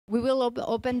we will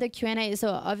open the Q&A, so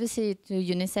obviously to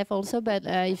UNICEF also, but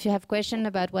if you have questions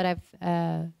about what I've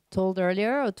told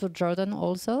earlier, or to Jordan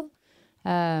also,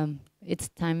 it's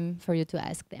time for you to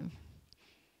ask them.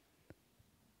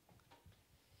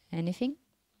 Anything?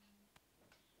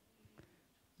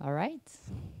 All right.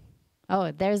 Oh,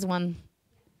 there's one.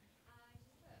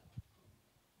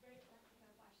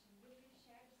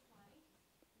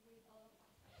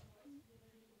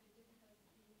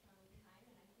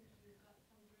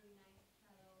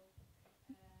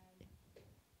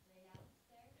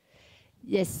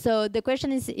 Yes, so the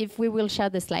question is if we will share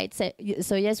the slides.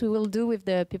 So yes, we will do with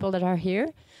the people that are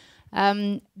here.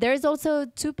 There is also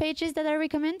 2 pages that I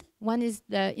recommend. One is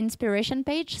the inspiration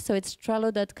page, so it's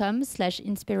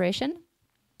trello.com/inspiration.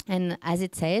 And as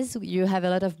it says, you have a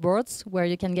lot of boards where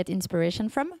you can get inspiration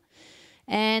from.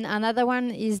 And another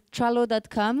one is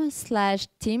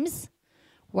trello.com/teams,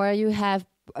 where you have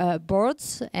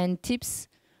boards and tips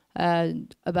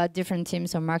about different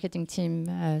teams, so marketing team,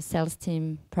 sales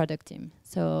team, product team.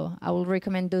 So I will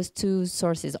recommend those 2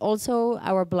 sources. Also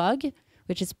our blog,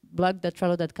 which is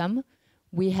blog.trello.com.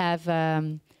 We have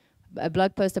a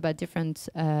blog post about different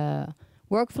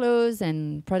workflows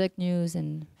and product news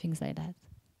and things like that.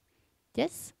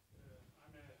 Yes?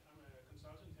 I'm a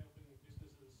consultant helping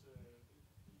businesses use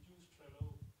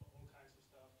Trello for all kinds of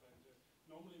stuff. And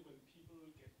normally when people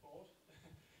get bored,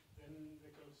 then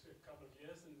they go a couple of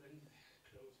years and then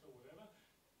close or whatever.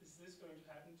 Is this going to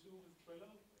happen too with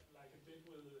Trello? Like a bit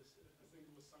with, I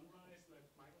think it was Sunrise, that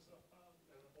Microsoft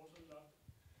also loved.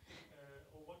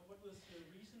 Or what was the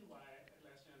reason why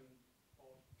Atlassian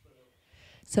bought Trello?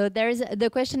 So the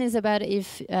question is about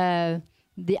if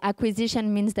the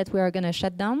acquisition means that we are going to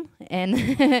shut down.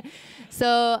 And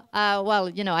so, well,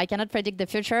 you know, I cannot predict the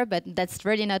future, but that's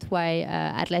really not why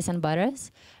Atlassian bought us.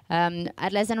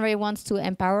 Atlassian really wants to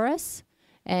empower us.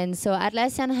 And so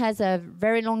Atlassian has a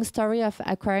very long story of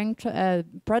acquiring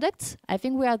products. I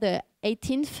think we are the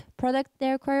 18th product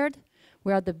they acquired.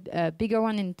 We are the bigger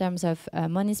one in terms of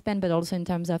money spent, but also in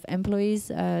terms of employees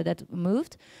that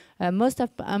moved. Most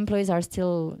of employees are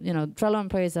still, you know, Trello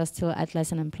employees are still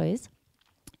Atlassian employees.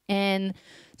 And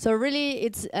so really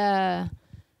it's,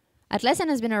 Atlassian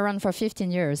has been around for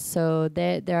 15 years, so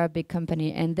they're a big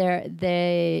company, and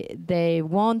they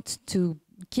want to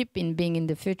keep being in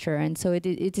the future. And so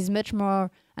it is much more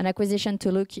an acquisition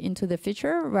to look into the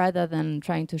future rather than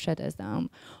trying to shut us down.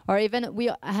 Or even,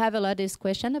 we have a lot of this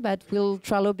question about will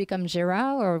Trello become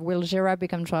Jira or will Jira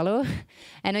become Trello?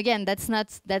 And again, that's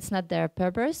not their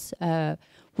purpose.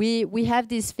 We have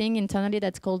this thing internally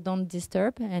that's called Don't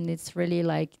Disturb, and it's really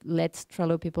like let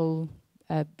Trello people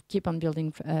keep on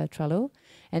building Trello.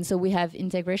 And so we have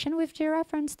integration with Jira,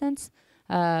 for instance,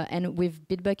 and with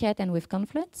Bitbucket and with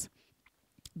Confluence.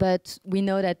 But we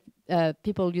know that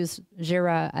people use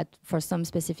Jira for some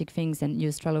specific things and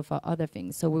use Trello for other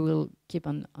things. So we will keep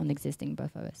on existing,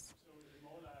 both of us. So is it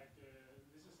more like this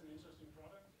is an interesting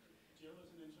product, Jira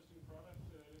is an interesting product,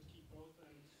 let's keep both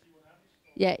and see what happens?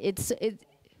 Yeah,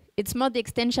 it's more the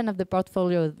extension of the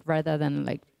portfolio rather than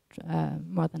like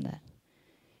more than that.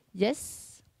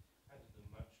 Yes? I have a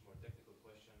much more technical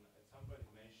question. At some point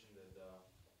you mentioned that,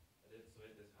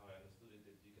 that's how I understood it,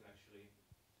 that you can actually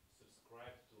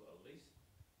subscribe to a list,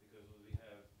 because we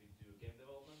do game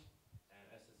development, and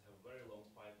assets have a very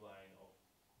long pipeline of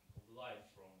life,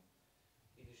 from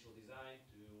initial design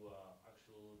to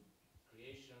actual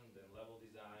creation, then level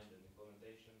design, then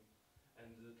implementation, and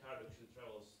the card actually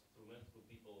travels through multiple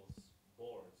people's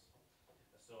boards.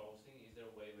 So I was thinking, is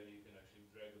there a way where you can actually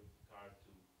drag a card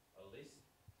to a list,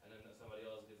 and then somebody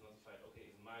else gets notified, okay,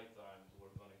 it's my time to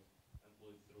work on it and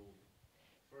pull it through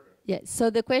further? Yeah, so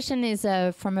the question is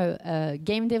from a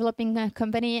game developing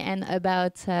company, and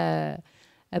about the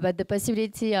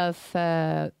possibility of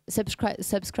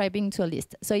subscribing to a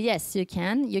list. So yes, you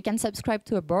can. You can subscribe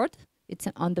to a board. It's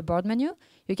on the board menu.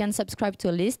 You can subscribe to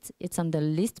a list. It's on the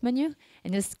list menu.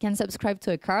 And you can subscribe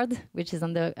to a card, which is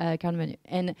on the card menu.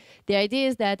 And the idea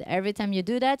is that every time you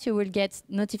do that, you will get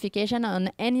notification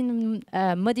on any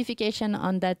modification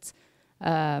on that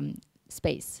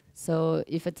space. So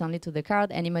if it's only to the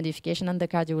card, any modification on the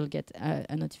card, you will get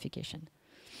a notification.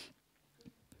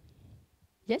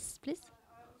 Yes, please. I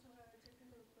also have a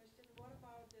technical question. What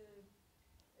about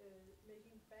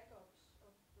making backups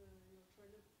of your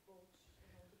Trello boards and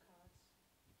all the cards?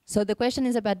 So the question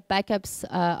is about backups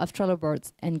of Trello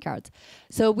boards and cards.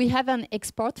 So we have an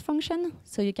export function,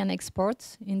 so you can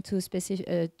export into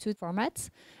specific 2 formats.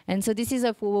 And so this is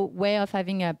a way of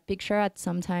having a picture at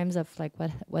some times of like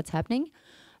what's happening.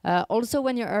 Also,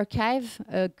 when you archive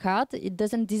a card, it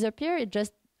doesn't disappear; it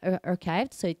just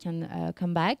archived, so it can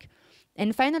come back.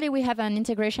 And finally, we have an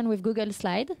integration with Google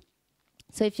Slide.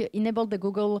 So if you enable the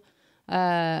Google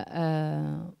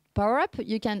PowerUp,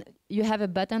 you have a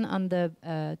button on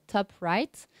the top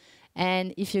right,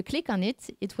 and if you click on it,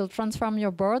 it will transform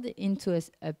your board into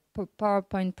a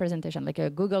PowerPoint presentation, like a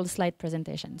Google Slide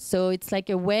presentation. So it's like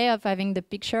a way of having the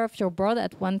picture of your board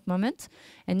at one moment,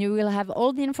 and you will have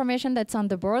all the information that's on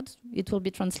the board. It will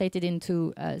be translated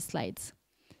into slides.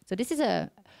 So this is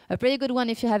a pretty good one.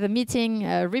 If you have a meeting,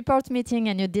 a report meeting,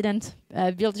 and you didn't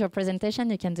build your presentation,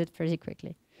 you can do it pretty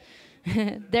quickly.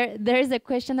 there is a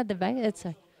question at the back. It's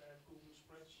Google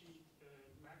spreadsheet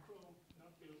macro,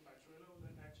 not built by Trello,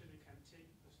 that actually can take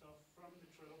the stuff from the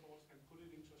Trello boards and put it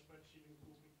into a spreadsheet in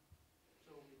Google.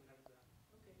 So we will have it there.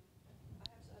 Okay. I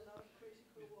have a lot of crazy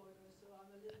co-workers, so I'm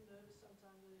a little nervous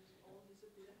sometimes when it all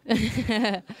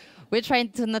disappear. We're trying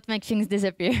to not make things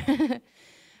disappear.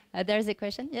 There's a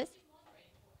question, yes?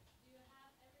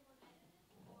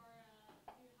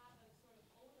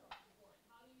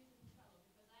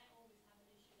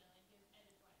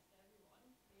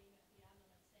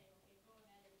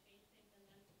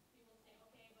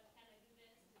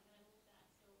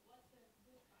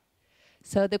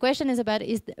 So the question is about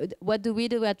what do we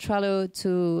do at Trello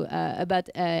to about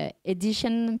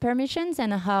edition permissions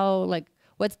and how, like,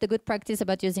 what's the good practice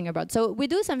about using a board? So we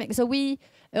do something. So we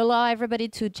allow everybody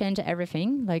to change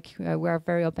everything. Like we are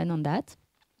very open on that.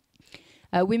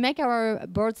 We make our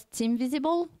boards team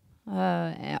visible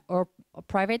or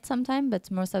private sometimes,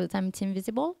 but most of the time team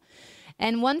visible.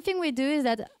 And one thing we do is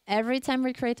that every time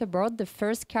we create a board, the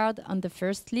first card on the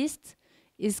first list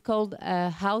is called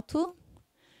how to.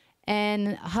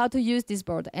 And how to use this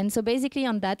board. And so basically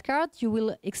on that card, you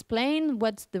will explain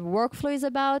what the workflow is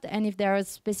about and if there are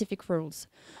specific rules.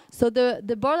 So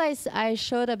the board I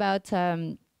showed about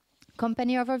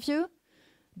company overview,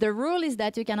 the rule is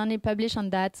that you can only publish on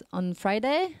that on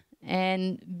Friday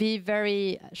and be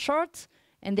very short.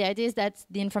 And the idea is that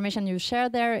the information you share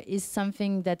there is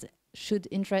something that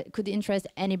could interest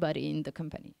anybody in the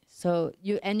company. So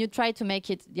you try to make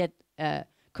it yet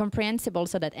comprehensible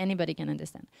so that anybody can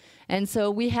understand. And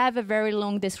so we have a very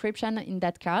long description in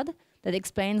that card that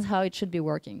explains how it should be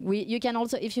working. You can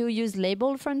also, if you use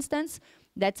label, for instance,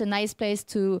 that's a nice place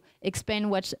to explain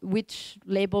which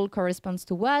label corresponds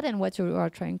to what and what you are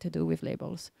trying to do with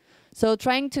labels. So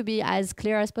trying to be as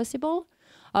clear as possible.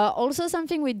 Also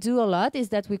something we do a lot is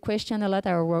that we question a lot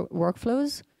our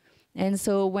workflows. And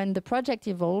so when the project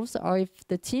evolves or if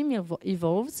the team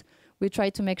evolves, we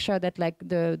try to make sure that like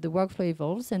the workflow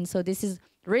evolves. And so this is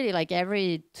really like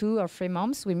every 2 or 3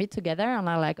 months we meet together and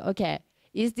are like, okay,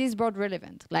 is this board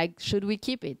relevant? Like, should we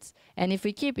keep it? And if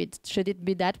we keep it, should it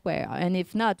be that way? And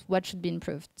if not, what should be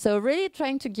improved? So really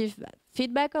trying to give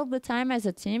feedback all the time as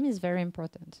a team is very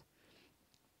important.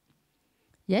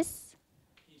 Yes?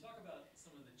 Can you talk about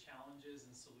some of the challenges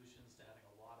and solutions to having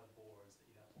a lot of boards that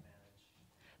you have to manage?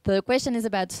 So the question is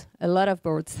about a lot of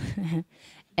boards.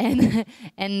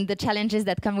 And the challenges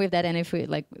that come with that, and if we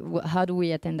like, how do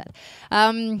we attend that?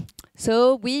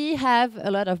 So we have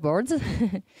a lot of boards.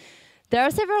 There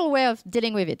are several ways of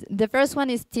dealing with it. The first one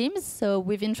is teams. So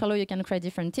within Trello, you can create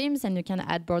different teams, and you can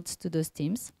add boards to those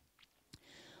teams.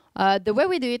 The way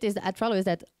we do it is at Trello is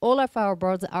that all of our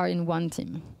boards are in one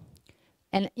team,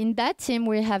 and in that team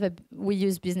we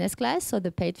use business class, so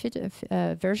the paid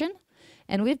version.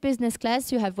 And with business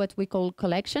class, you have what we call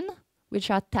collection, which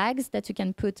are tags that you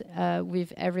can put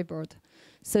with every board.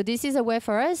 So this is a way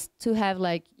for us to have,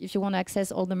 like, if you want to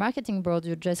access all the marketing boards,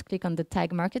 you just click on the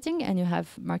tag marketing and you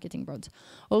have marketing boards.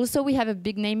 Also, we have a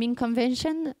big naming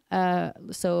convention.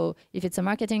 So if it's a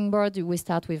marketing board, we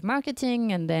start with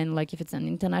marketing, and then like if it's an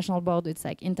international board, it's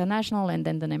like international and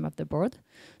then the name of the board.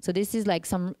 So this is like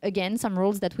some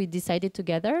rules that we decided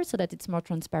together so that it's more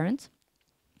transparent.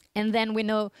 And then we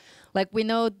know,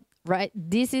 right,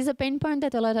 this is a pain point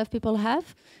that a lot of people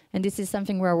have, and this is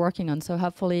something we're working on. So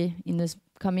hopefully in the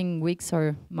coming weeks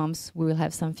or months, we will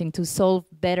have something to solve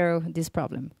better this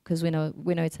problem, because we know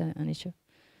it's an issue.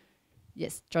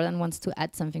 Yes, Jordan wants to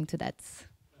add something to that.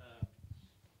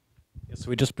 Yes,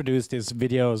 we just produced these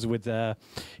videos with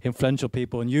influential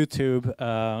people on YouTube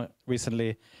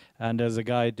recently, and there's a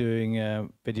guy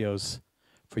doing videos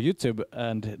for YouTube,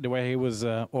 and the way he was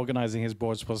organizing his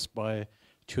boards was by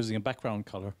choosing a background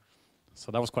color. So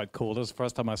that was quite cool. That was the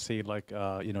first time I see like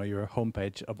your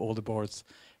homepage of all the boards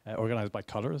organized by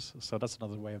colors. So that's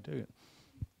another way of doing it.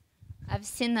 I've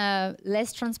seen a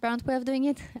less transparent way of doing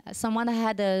it. Someone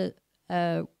had a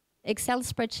Excel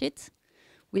spreadsheet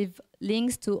with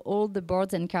links to all the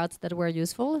boards and cards that were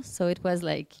useful. So it was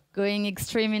like going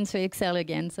extreme into Excel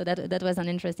again. So that was an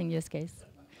interesting use case.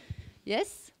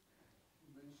 Yes?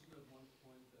 You mentioned at one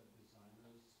point that design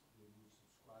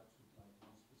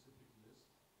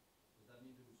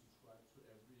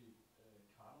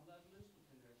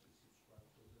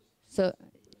So,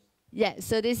 yeah,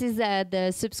 so this is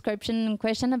the subscription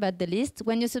question about the list.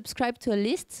 When you subscribe to a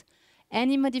list,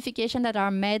 any modification that are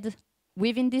made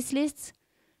within this list,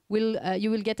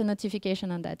 you will get a notification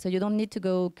on that. So you don't need to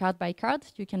go card by card.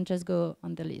 You can just go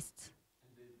on the list.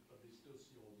 But they still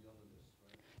see all the other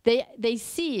lists, right? They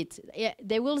see it. Yeah,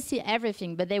 they will see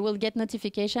everything, but they will get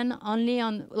notification only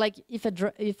on, like, if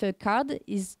a card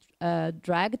is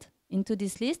dragged into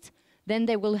this list, then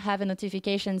they will have a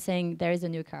notification saying there is a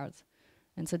new card.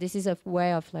 And so this is a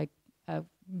way of like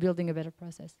building a better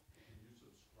process.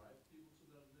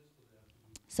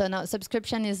 So now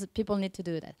subscription is, people need to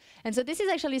do that. And so this is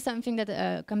actually something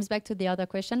that comes back to the other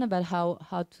question about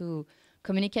how to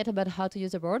communicate about how to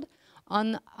use a board.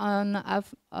 On our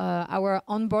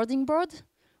onboarding board,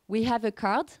 we have a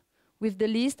card with the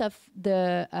list of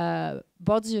the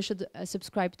boards you should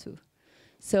subscribe to.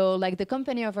 So like the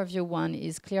company overview one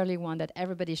is clearly one that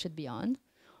everybody should be on.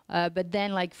 But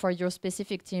then like for your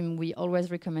specific team, we always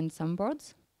recommend some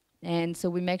boards. And so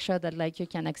we make sure that like you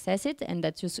can access it and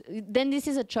that you, then this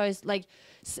is a choice. Like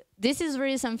this is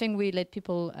really something we let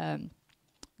people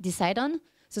decide on.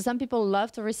 So some people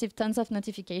love to receive tons of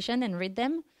notification and read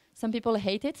them. Some people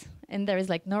hate it, and there is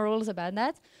like no rules about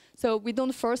that. So we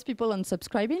don't force people on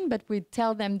subscribing, but we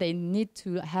tell them they need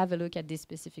to have a look at this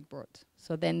specific board.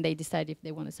 So then they decide if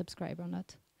they want to subscribe or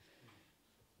not.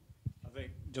 I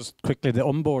think just quickly, the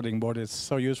onboarding board is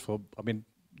so useful. I mean,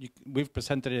 we've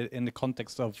presented it in the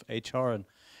context of HR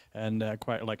and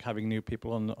quite like having new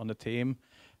people on the team.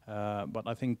 But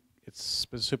I think it's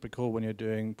super cool when you're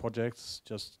doing projects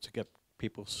just to get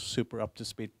people super up to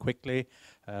speed quickly,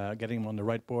 getting them on the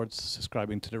right boards,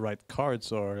 subscribing to the right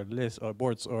cards or lists or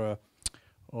boards or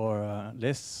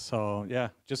lists. So yeah,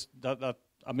 just that.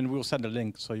 I mean, we'll send a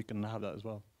link so you can have that as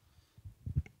well.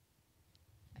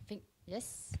 I think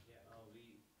yes.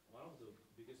 One of the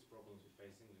biggest problems we're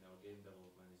facing in our game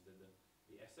development is that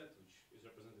the asset, which is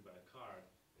represented by a card,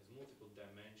 has multiple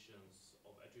dimensions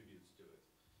of attributes to it.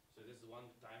 So there's one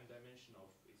time dimension of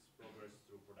its progress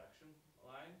through production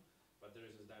line, but there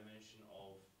is a dimension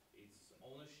of its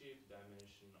ownership,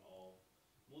 dimension of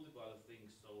multiple other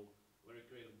things. So where you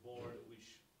create a board,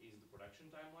 which is the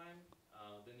production timeline,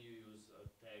 then you use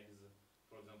tags,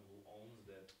 for example, who owns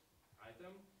that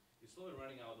item. You're slowly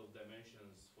running out of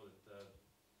dimensions for that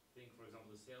thing. For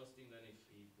example, the sales team, then if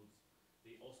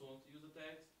they also want to use the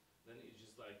tags, then it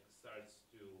just like starts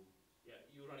to, yeah,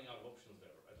 you're running out of options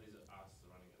there. At least we're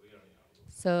running out of options.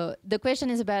 So the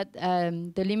question is about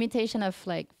the limitation of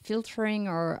like filtering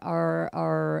or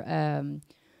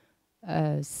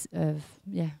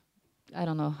yeah, I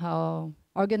don't know how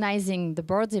organizing the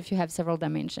boards if you have several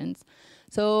dimensions.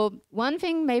 So one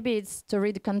thing maybe it's to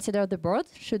reconsider the board.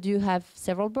 Should you have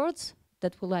several boards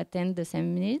that will attend the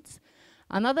same needs?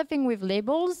 Another thing with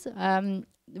labels,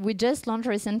 we just launched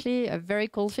recently a very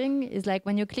cool thing is like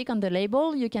when you click on the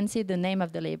label, you can see the name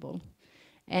of the label.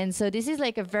 And so this is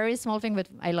like a very small thing, but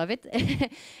I love it.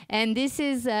 And this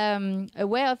is a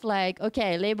way of like,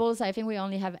 okay, labels, I think we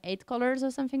only have 8 colors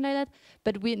or something like that.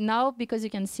 But we now, because you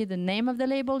can see the name of the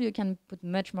label, you can put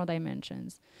much more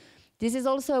dimensions. This is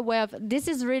also a way of, this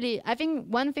is really, I think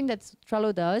one thing that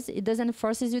Trello does, it doesn't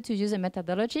forces you to use a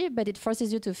methodology, but it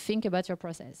forces you to think about your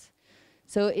process.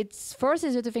 So it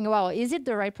forces you to think, wow, is it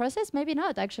the right process? Maybe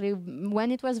not. Actually,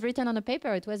 when it was written on a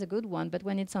paper, it was a good one. But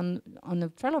when it's on a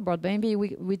Trello board, maybe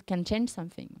we can change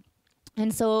something.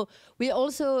 And so we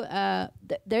also,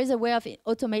 there is a way of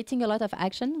automating a lot of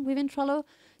action within Trello.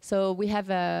 So we have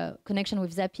a connection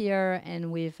with Zapier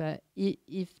and with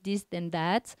if this, then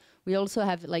that. We also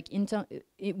have like,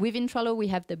 within Trello, we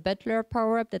have the Butler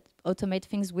PowerUp that automate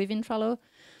things within Trello.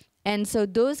 And so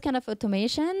those kind of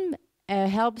automation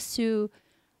helps you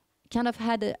kind of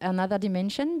add another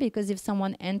dimension, because if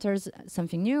someone enters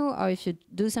something new or if you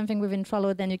do something within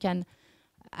Trello, then you can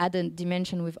add a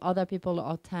dimension with other people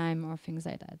or time or things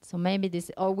like that. So maybe this,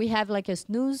 or we have like a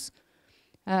snooze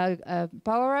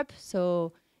PowerUp.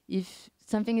 So if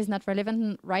something is not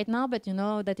relevant right now, but you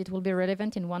know that it will be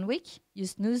relevant in 1 week, you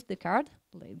snooze the card,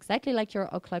 exactly like your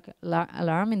o'clock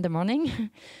alarm in the morning.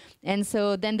 And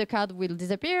so then the card will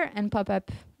disappear and pop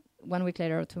up 1 week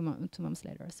later or 2 months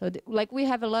later. So like we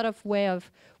have a lot of way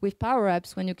of, with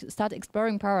PowerUps, when you start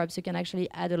exploring PowerUps, you can actually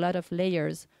add a lot of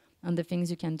layers on the things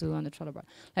you can do on the Trello board.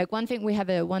 Like one thing, we have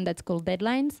one that's called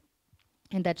deadlines,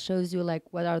 and that shows you like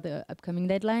what are the upcoming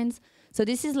deadlines. So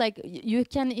this is like, you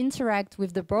can interact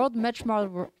with the board much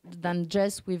more than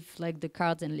just with like the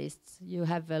cards and lists. You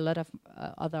have a lot of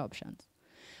other options.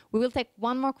 We will take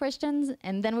one more question,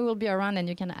 and then we will be around and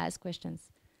you can ask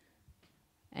questions.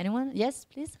 Anyone? Yes,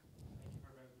 please. Thank you for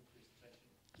a very good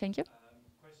presentation. Thank you.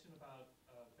 Question about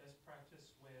best practice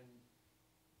when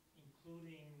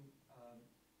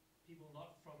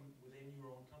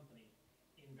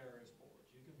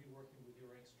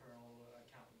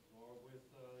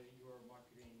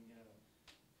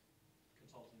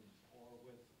consultants or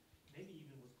with maybe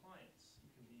even with clients. You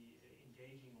can be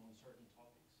engaging on certain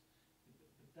topics.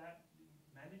 But that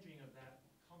managing of that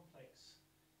complex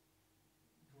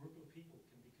group of people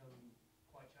can become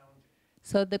quite challenging.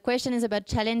 So the question is about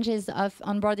challenges of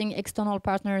onboarding external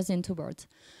partners into boards.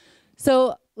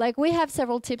 So like we have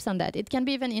several tips on that. It can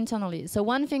be even internally. So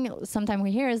one thing sometimes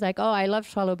we hear is like, oh, I love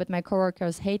Trello, but my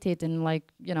coworkers hate it, and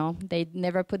like, you know, they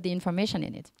never put the information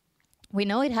in it. We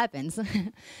know it happens.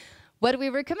 What we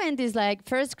recommend is like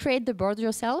first create the board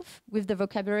yourself with the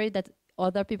vocabulary that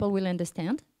other people will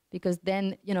understand, because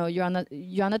then, you know, you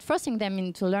are not forcing them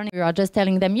into learning. You are just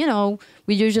telling them, you know,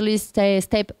 we usually say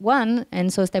step 1,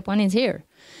 and so step 1 is here.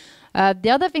 The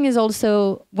other thing is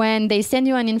also when they send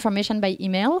you an information by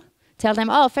email, tell them,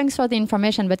 oh, thanks for the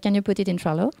information, but can you put it in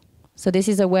Trello? So this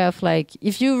is a way of like,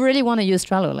 if you really want to use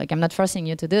Trello, like I'm not forcing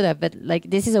you to do that, but like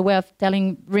this is a way of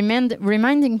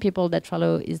reminding people that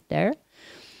Trello is there.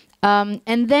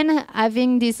 And then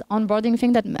having this onboarding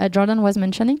thing that Jordan was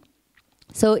mentioning.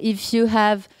 So if you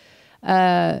have,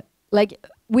 like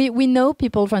we know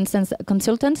people, for instance,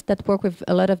 consultants that work with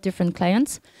a lot of different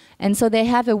clients. And so they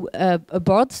have a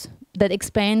board that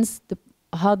explains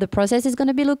how the process is going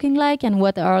to be looking like and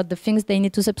what are the things they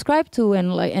need to subscribe to,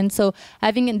 and so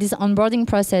having this onboarding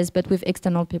process but with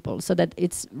external people so that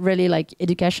it's really like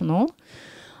educational.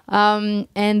 And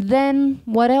then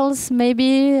what else?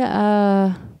 Maybe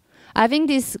having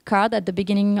this card at the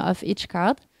beginning of each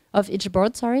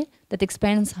board, that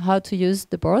explains how to use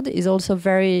the board is also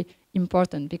very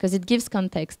important because it gives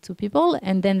context to people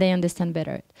and then they understand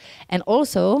better. And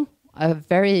also, a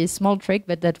very small trick,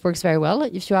 but that works very well.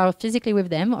 If you are physically with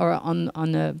them or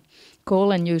on a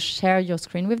call and you share your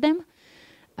screen with them,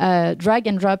 drag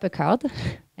and drop a card.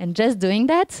 And just doing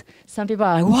that, some people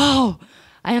are like, wow,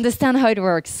 I understand how it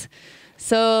works.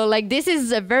 So like this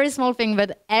is a very small thing,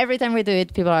 but every time we do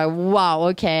it, people are, wow,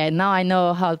 okay, now I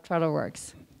know how Trello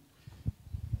works.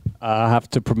 I have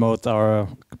to promote our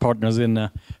partners in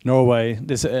Norway.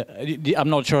 This, I'm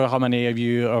not sure how many of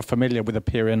you are familiar with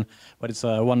Appearin, but it's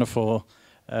a wonderful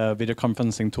video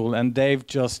conferencing tool. And they've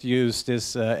just used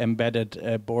this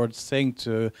embedded board thing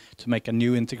to make a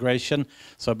new integration.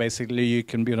 So basically you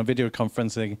can be on a video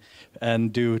conferencing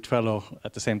and do Trello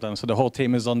at the same time. So the whole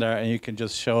team is on there and you can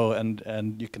just show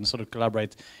and you can sort of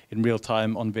collaborate in real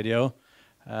time on video.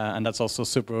 And that's also a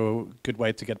super good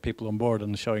way to get people on board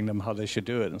and showing them how they should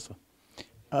do it. And so,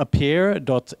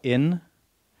 appear.in.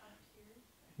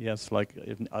 Yes, like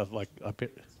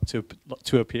appear,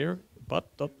 to appear, but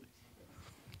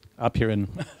Appearin.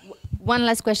 One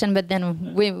last question, but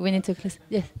then we need to close.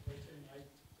 Yes.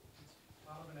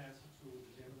 Part of an answer to the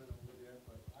gentleman over there,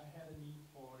 but I had a need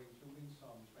for including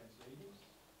some translators,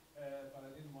 but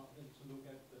I didn't want them to look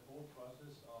at the whole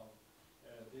process of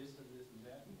this and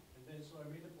that. And then so I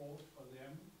made a board for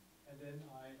them, and then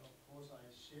of course I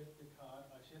shared the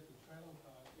Trello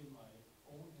card in my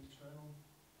own internal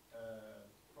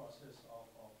process of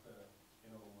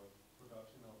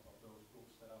production of those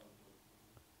books that I was working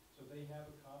on. So they have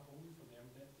a card only for them.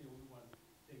 That's the only one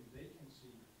thing they can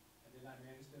see. And then I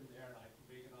manage them there, and I can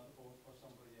make another board for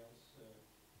somebody else.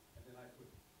 And then I could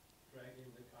drag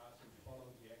in the cards and follow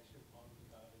the action on the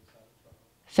card inside of Trello.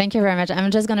 Thank you very much.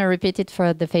 I'm just going to repeat it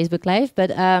for the Facebook Live.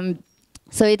 But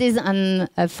so it is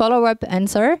a follow-up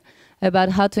answer about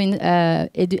how to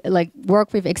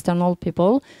work with external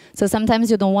people. So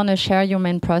sometimes you don't want to share your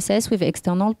main process with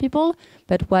external people,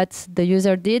 but what the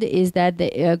user did is that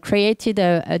they created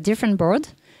a different board,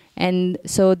 and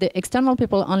so the external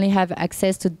people only have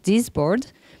access to this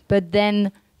board, but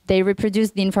then they reproduce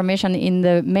the information in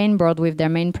the main board with their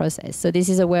main process. So this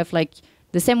is a way of like,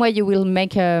 the same way you will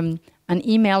make an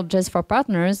email just for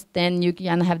partners, then you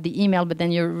can have the email, but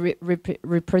then you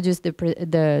reproduce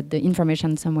the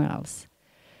information somewhere else.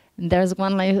 And there's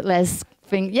one last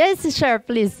thing. Yes, sure,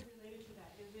 please. Related to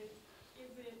that, is it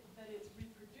that it's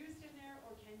reproduced in there,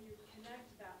 or can you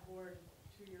connect that board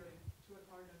to a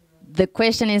card on your own? The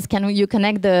question is, can you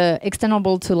connect the external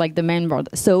board to like the main board?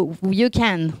 So you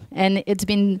can, and it's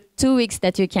been 2 weeks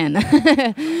that you can.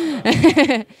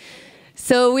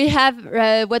 So we have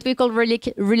what we call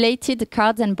related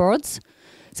cards and boards.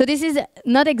 So this is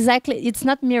not exactly, it's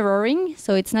not mirroring.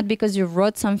 So it's not because you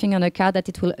wrote something on a card that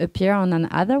it will appear on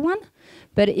another one.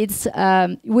 But it's,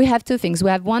 we have two things. We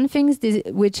have one thing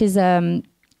which is, I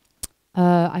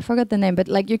forgot the name, but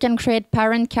like you can create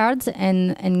parent cards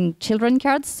and children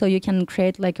cards. So you can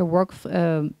create like a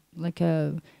workflow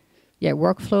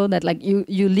that like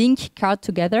you link card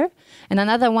together. And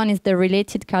another one is the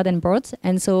related card and boards.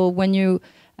 And so when you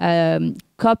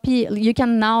copy, you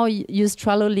can now use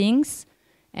Trello links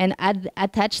and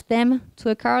attach them to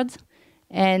a card.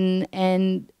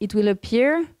 and it will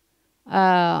appear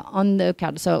on the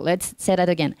card. So let's say that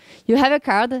again. You have a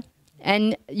card,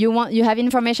 and you have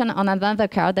information on another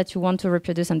card that you want to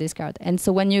reproduce on this card. And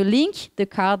so when you link the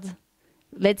card,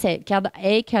 let's say card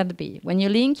A, card B. When you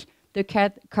link the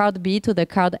card B to the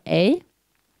card A,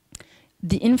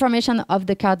 the information of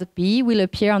the card B will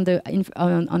appear on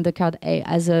the card A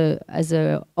as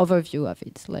a overview of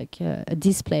it, like a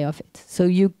display of it. So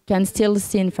you can still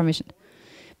see information.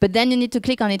 But then you need to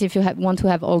click on it if you want to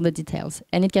have all the details.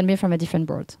 And it can be from a different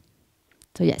board.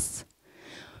 So yes.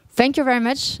 Thank you very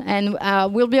much. And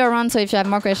we'll be around, so if you have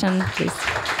more questions, please.